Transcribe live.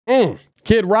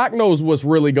Kid Rock knows what's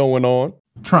really going on.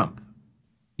 Trump.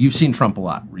 You've seen Trump a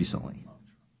lot recently.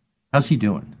 How's he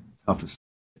doing? Toughest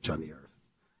bitch on the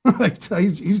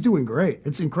earth. he's doing great.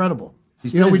 It's incredible.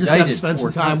 He's we just got to spend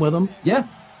some time with him. Yeah.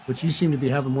 But you seem to be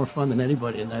having more fun than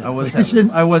anybody in that. I was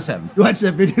having. You watch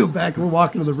that video back, and we're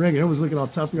walking to the ring, and everyone's looking all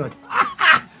tough, and you're like,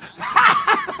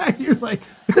 you're like,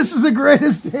 this is the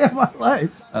greatest day of my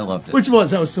life. I loved it.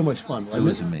 That was so much fun. It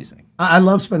was amazing. I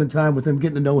love spending time with him,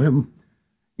 getting to know him.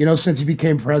 You know, since he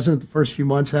became president, the first few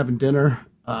months, having dinner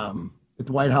at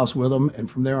the White House with him, and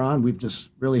from there on, we've just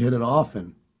really hit it off.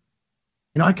 And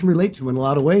you know, I can relate to him in a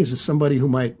lot of ways as somebody who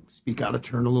might speak out of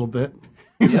turn a little bit,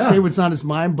 say what's on his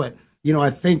mind. But you know,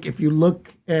 I think if you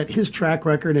look at his track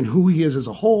record and who he is as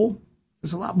a whole,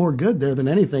 there's a lot more good there than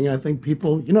anything. I think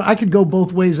people, you know, I could go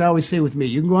both ways. I always say with me,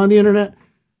 you can go on the internet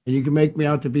and you can make me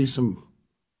out to be some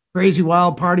crazy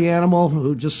wild party animal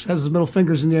who just has his middle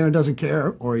fingers in the air and doesn't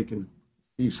care, or you can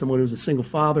be someone who's a single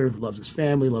father who loves his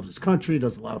family, loves his country,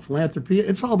 does a lot of philanthropy.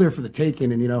 It's all there for the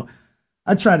taking. And, you know,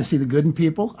 I try to see the good in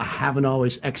people. I haven't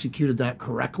always executed that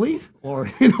correctly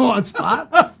or, you know, on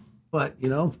spot. But, you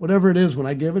know, whatever it is, when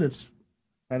I give it, it's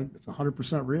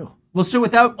 100% real. Well, so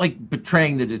without like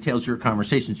betraying the details of your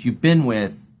conversations, you've been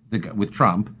with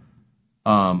Trump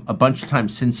a bunch of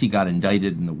times since he got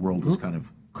indicted and the world has kind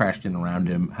of crashed in around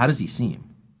him. How does he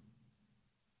seem?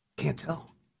 Can't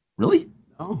tell. Really?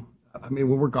 No. I mean,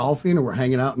 when we're golfing or we're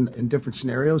hanging out in different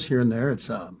scenarios here and there, it's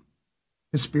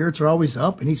his spirits are always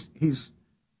up, and he's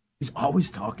always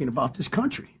talking about this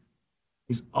country.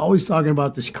 He's always talking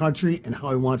about this country and how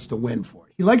he wants to win for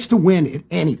it. He likes to win at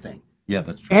anything. Yeah,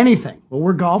 that's true. Anything. When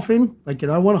we're golfing, like, you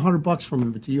know, I won $100 from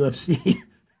him at the UFC.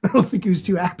 I don't think he was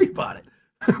too happy about it.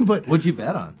 But what'd you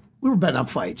bet on? We were betting on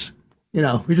fights. You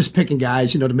know, we're just picking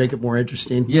guys, you know, to make it more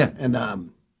interesting. Yeah. And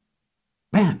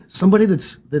man, somebody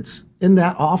that's in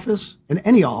that office, in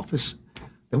any office,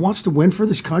 that wants to win for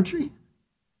this country,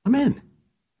 I'm in.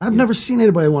 I've never seen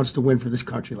anybody who wants to win for this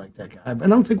country like that guy. And I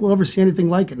don't think we'll ever see anything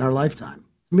like it in our lifetime.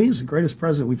 To me, he's the greatest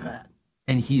president we've had.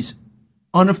 And he's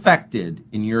unaffected,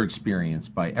 in your experience,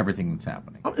 by everything that's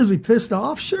happening. Oh, is he pissed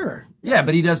off? Sure. Yeah,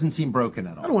 but he doesn't seem broken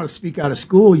at all. I don't want to speak out of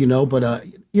school, you know, but,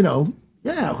 you know,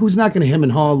 yeah, who's not going to hem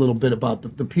and haw a little bit about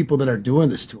the people that are doing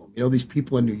this to him? You know, these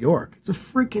people in New York. It's a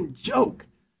freaking joke.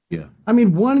 Yeah. I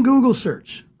mean, one Google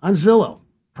search on Zillow,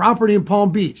 property in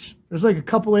Palm Beach. There's like a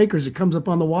couple acres that comes up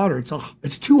on the water. It's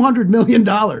 $200 million.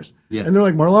 Yeah. And they're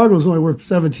like, Mar-a-Lago's only worth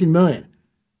 $17 million.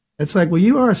 It's like, well,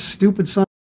 you are a stupid son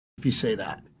if you say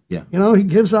that. Yeah. You know, he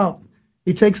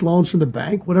takes loans from the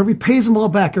bank, whatever. He pays them all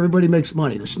back. Everybody makes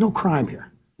money. There's no crime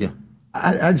here. Yeah.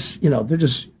 I just, you know,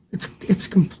 it's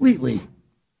completely,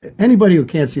 anybody who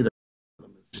can't see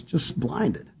is just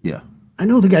blinded. Yeah. I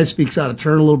know the guy speaks out of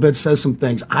turn a little bit, says some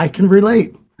things. I can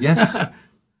relate. Yes.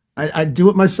 I do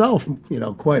it myself, you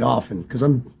know, quite often because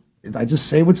I just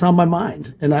say what's on my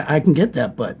mind, and I can get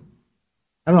that. But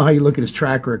I don't know how you look at his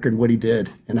track record and what he did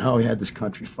and how he had this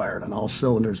country fired on all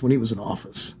cylinders when he was in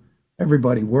office.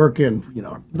 Everybody working, you know,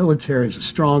 our military is the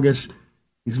strongest.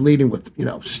 He's leading with, you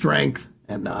know, strength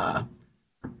and our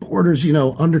borders, you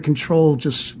know, under control,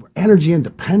 just energy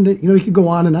independent. You know, you could go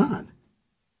on and on.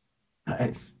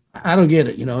 I don't get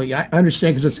it, you know. I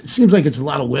understand because it seems like it's a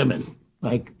lot of women,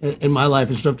 like in my life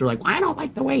and stuff. They're like, well, I don't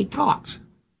like the way he talks.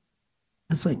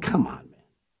 It's like, come on,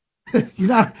 man. You're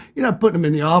not putting him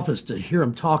in the office to hear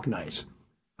him talk nice.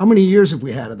 How many years have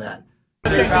we had of that?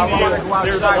 There's a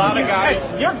lot of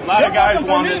guys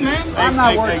wanting. I'm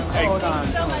not worried. Hold on.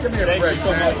 Give me a break,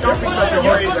 man. Don't be such a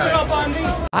worry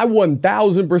guy. I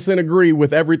 1000% agree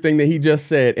with everything that he just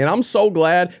said. And I'm so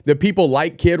glad that people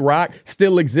like Kid Rock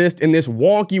still exist in this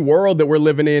wonky world that we're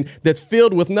living in that's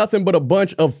filled with nothing but a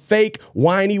bunch of fake,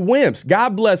 whiny wimps.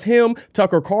 God bless him,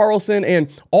 Tucker Carlson,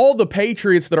 and all the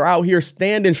patriots that are out here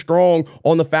standing strong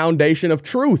on the foundation of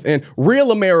truth, and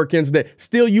real Americans that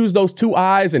still use those 2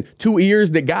 eyes and 2 ears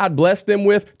that God blessed them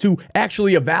with to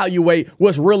actually evaluate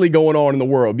what's really going on in the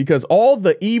world. Because all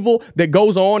the evil that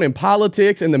goes on in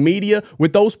politics and the media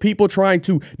with those people trying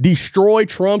to destroy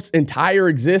Trump's entire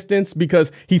existence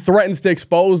because he threatens to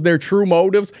expose their true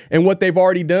motives and what they've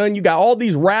already done. You got all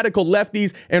these radical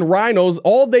lefties and rhinos.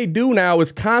 All they do now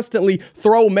is constantly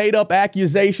throw made up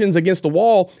accusations against the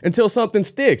wall until something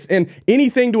sticks, and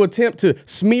anything to attempt to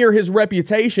smear his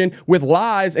reputation with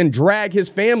lies and drag his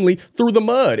family through the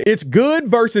mud. It's good good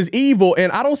versus evil.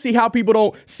 And I don't see how people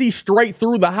don't see straight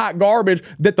through the hot garbage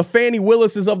that the Fannie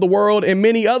Willises of the world and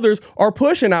many others are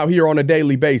pushing out here on a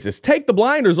daily basis. Take the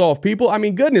blinders off, people. I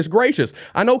mean, goodness gracious.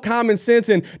 I know common sense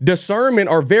and discernment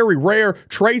are very rare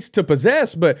traits to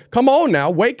possess, but come on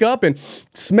now, wake up and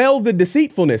smell the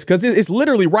deceitfulness, because it's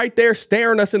literally right there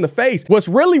staring us in the face. What's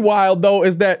really wild, though,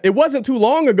 is that it wasn't too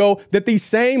long ago that these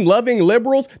same loving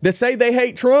liberals that say they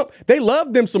hate Trump, they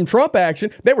loved them some Trump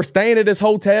action. They were staying at his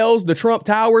hotels, the Trump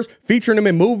Towers, featuring him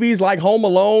in movies like Home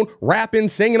Alone, rapping,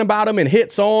 singing about him in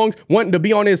hit songs, wanting to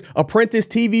be on his Apprentice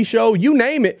TV show, you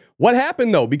name it. What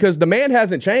happened, though? Because the man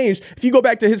hasn't changed. If you go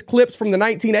back to his clips from the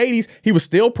 1980s, he was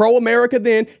still pro-America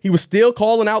then. He was still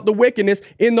calling out the wickedness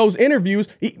in those interviews.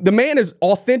 The man is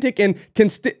authentic and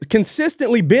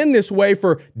consistently been this way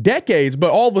for decades.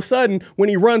 But all of a sudden, when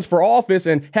he runs for office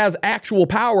and has actual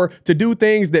power to do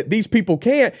things that these people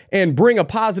can't and bring a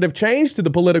positive change to the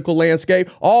political landscape,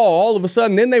 all of a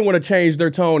sudden, then they want to change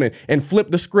their tone and flip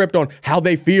the script on how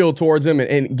they feel towards him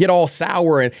and get all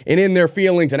sour and in their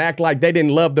feelings and act like they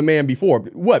didn't love the man before.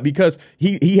 What? Because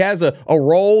he has a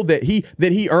role that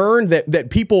he earned, that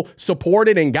people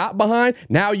supported and got behind.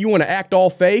 Now you want to act all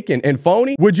fake and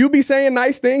phony? Would you be saying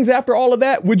nice things after all of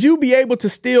that? Would you be able to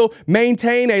still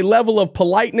maintain a level of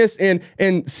politeness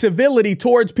and civility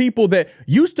towards people that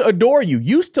used to adore you,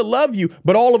 used to love you,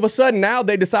 but all of a sudden now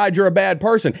they decide you're a bad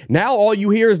person? Now all you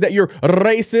hear is that you're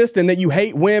racist and that you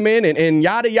hate women and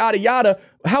yada, yada, yada.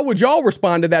 How would y'all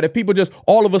respond to that if people just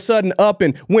all of a sudden up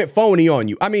and went phony on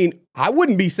you? I mean, I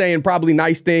wouldn't be saying probably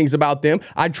nice things about them.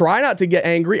 I'd try not to get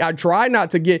angry. I'd try not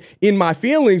to get in my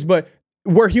feelings, but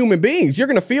we're human beings. You're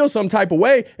going to feel some type of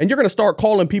way and you're going to start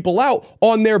calling people out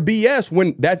on their BS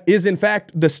when that is in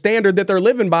fact the standard that they're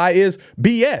living by is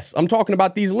BS. I'm talking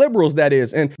about these liberals, that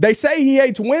is. And they say he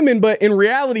hates women, but in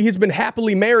reality, he's been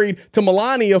happily married to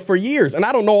Melania for years. And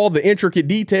I don't know all the intricate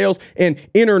details and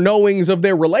inner knowings of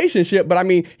their relationship, but I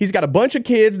mean, he's got a bunch of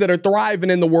kids that are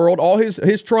thriving in the world. All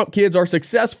his Trump kids are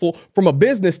successful from a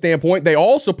business standpoint. They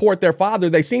all support their father.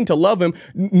 They seem to love him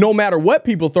no matter what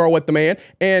people throw at the man.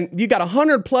 And you got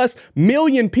 100+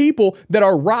 million people that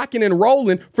are rocking and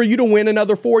rolling for you to win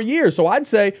another 4 years. So I'd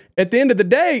say at the end of the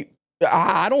day,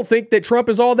 I don't think that Trump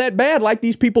is all that bad like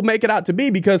these people make it out to be,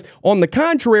 because on the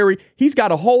contrary, he's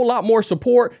got a whole lot more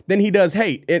support than he does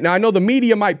hate. And I know the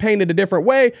media might paint it a different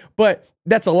way, but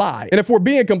that's a lie. And if we're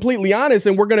being completely honest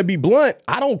and we're going to be blunt,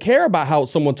 I don't care about how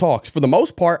someone talks. For the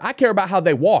most part, I care about how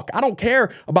they walk. I don't care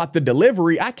about the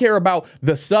delivery. I care about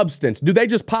the substance. Do they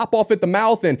just pop off at the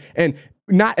mouth and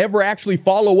not ever actually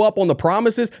follow up on the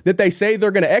promises that they say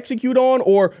they're going to execute on,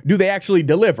 or do they actually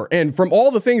deliver? And from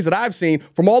all the things that I've seen,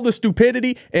 from all the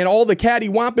stupidity and all the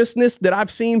cattywampousness that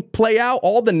I've seen play out,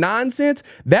 all the nonsense,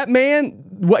 that man,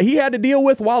 what he had to deal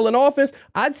with while in office,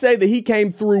 I'd say that he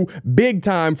came through big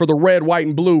time for the red, white,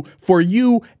 and blue, for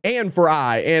you and for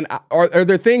I. And are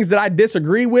there things that I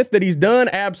disagree with that he's done?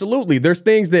 Absolutely. There's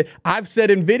things that I've said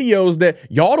in videos that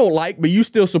y'all don't like, but you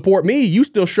still support me. You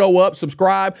still show up,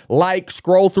 subscribe, like,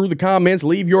 scroll through the comments,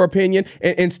 leave your opinion,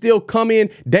 and still come in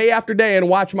day after day and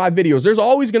watch my videos. There's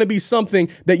always going to be something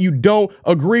that you don't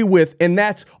agree with, and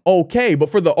that's okay.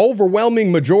 But for the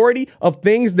overwhelming majority of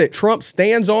things that Trump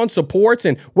stands on, supports,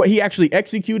 and what he actually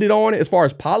executed on as far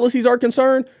as policies are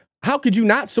concerned, how could you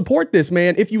not support this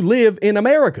man if you live in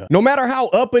America? No matter how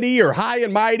uppity or high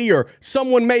and mighty or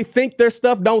someone may think their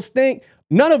stuff don't stink,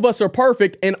 none of us are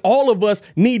perfect, and all of us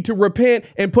need to repent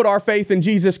and put our faith in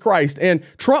Jesus Christ. And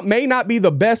Trump may not be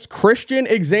the best Christian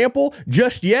example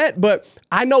just yet, but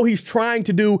I know he's trying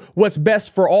to do what's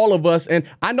best for all of us. And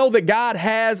I know that God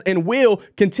has and will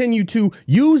continue to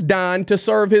use Don to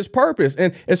serve his purpose.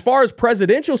 And as far as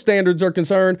presidential standards are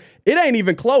concerned, it ain't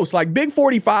even close. Like, Big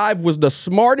 45 was the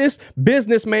smartest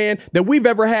businessman that we've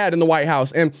ever had in the White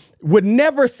House and would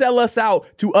never sell us out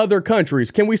to other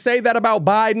countries. Can we say that about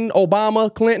Biden,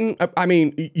 Obama, Clinton? I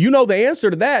mean, you know the answer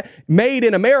to that. Made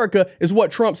in America is what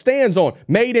Trump stands on.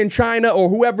 Made in China or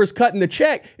whoever's cutting the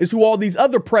check is who all these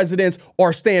other presidents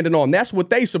are standing on. That's what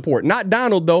they support. Not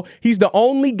Donald, though. He's the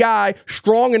only guy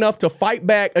strong enough to fight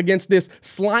back against this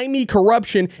slimy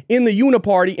corruption in the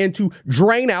uniparty and to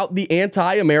drain out the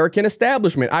anti-American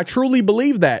establishment. I truly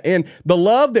believe that. And the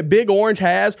love that Big Orange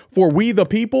has for we the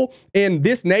people in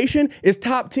this nation is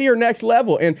top tier, next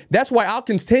level. And that's why I'll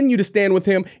continue to stand with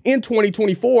him in 2020.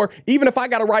 2024, even if I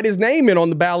got to write his name in on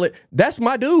the ballot, that's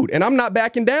my dude. And I'm not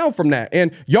backing down from that.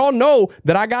 And y'all know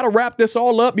that I got to wrap this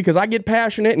all up because I get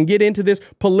passionate and get into this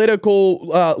political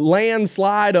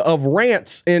landslide of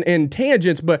rants and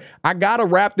tangents. But I got to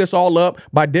wrap this all up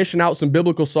by dishing out some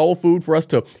biblical soul food for us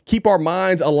to keep our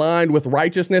minds aligned with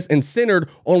righteousness and centered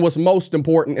on what's most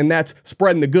important. And that's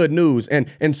spreading the good news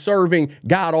and serving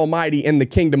God Almighty in the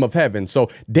kingdom of heaven. So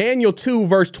Daniel 2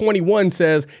 verse 21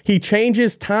 says, he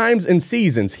changes times and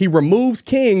seasons. He removes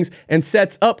kings and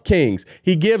sets up kings.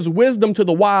 He gives wisdom to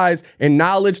the wise and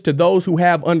knowledge to those who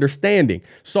have understanding.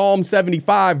 Psalm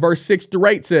 75 verse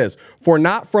 6-8 says, for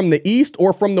not from the east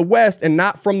or from the west and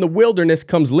not from the wilderness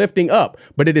comes lifting up,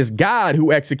 but it is God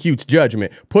who executes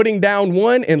judgment, putting down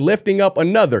one and lifting up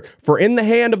another. For in the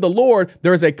hand of the Lord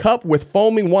there is a cup with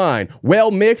foaming wine,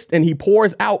 well mixed, and he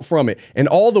pours out from it, and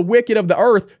all the wicked of the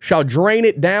earth shall drain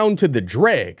it down to the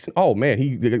dregs. Oh man,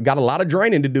 he got a lot of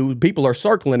draining to do. People are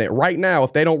circling it right now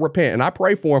if they don't repent. And I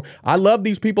pray for them. I love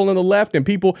these people on the left and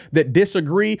people that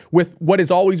disagree with what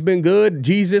has always been good.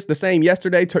 Jesus, the same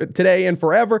yesterday, today, and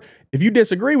forever. If you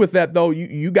disagree with that, though,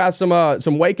 you got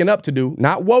some waking up to do.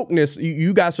 Not wokeness.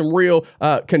 You got some real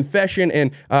confession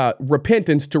and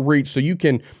repentance to reach so you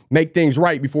can make things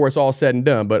right before it's all said and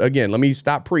done. But again, let me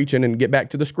stop preaching and get back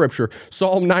to the scripture.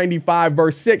 Psalm 95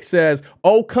 verse 6 says,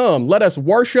 oh, come, let us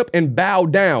worship and bow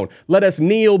down. Let us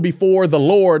kneel before the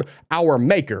Lord, our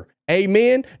maker.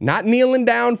 Amen. Not kneeling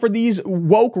down for these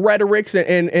woke rhetorics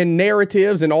and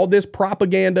narratives and all this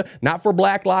propaganda, not for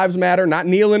Black Lives Matter, not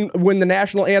kneeling when the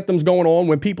national anthem's going on,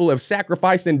 when people have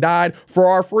sacrificed and died for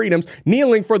our freedoms,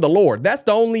 kneeling for the Lord. That's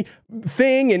the only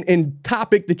thing and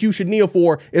topic that you should kneel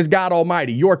for is God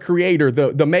Almighty, your creator,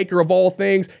 the maker of all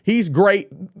things. He's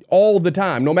great all the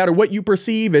time. No matter what you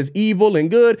perceive as evil and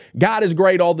good, God is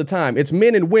great all the time. It's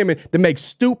men and women that make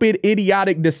stupid,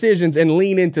 idiotic decisions and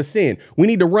lean into sin. We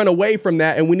need to run away from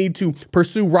that, and we need to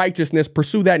pursue righteousness,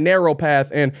 pursue that narrow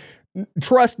path, and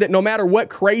trust that no matter what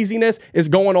craziness is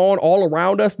going on all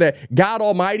around us, that God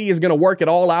Almighty is going to work it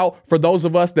all out for those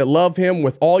of us that love him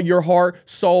with all your heart,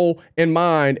 soul, and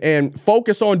mind. And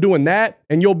focus on doing that,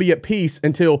 and you'll be at peace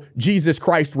until Jesus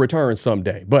Christ returns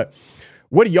someday. But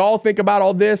what do y'all think about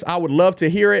all this? I would love to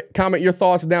hear it. Comment your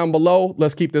thoughts down below.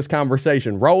 Let's keep this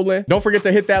conversation rolling. Don't forget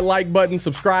to hit that like button,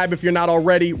 subscribe if you're not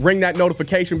already, ring that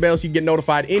notification bell so you get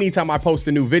notified anytime I post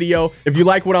a new video. If you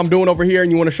like what I'm doing over here and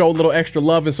you want to show a little extra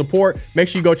love and support, make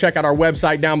sure you go check out our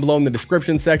website down below in the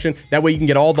description section. That way you can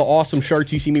get all the awesome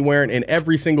shirts you see me wearing in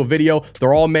every single video.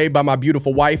 They're all made by my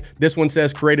beautiful wife. This one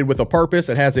says created with a purpose.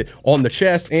 It has it on the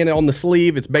chest and on the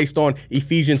sleeve. It's based on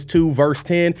Ephesians 2 verse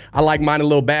 10. I like mine a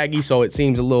little baggy, so it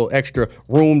seems a little extra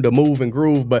room to move and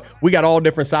groove, but we got all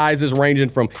different sizes ranging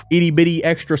from itty bitty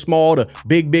extra small to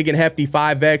big and hefty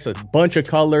 5X, a bunch of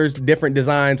colors, different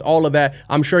designs, all of that.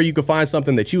 I'm sure you can find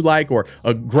something that you like or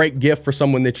a great gift for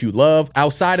someone that you love.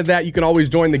 Outside of that, you can always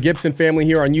join the Gibson family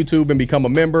here on YouTube and become a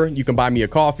member. You can buy me a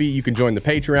coffee. You can join the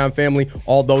Patreon family.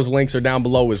 All those links are down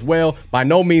below as well. By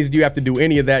no means do you have to do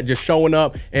any of that. Just showing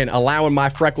up and allowing my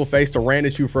freckle face to rant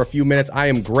at you for a few minutes. I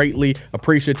am greatly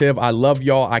appreciative. I love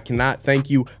y'all. I cannot thank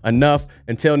you enough.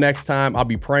 Until next time, I'll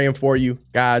be praying for you.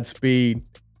 Godspeed.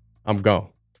 I'm gone.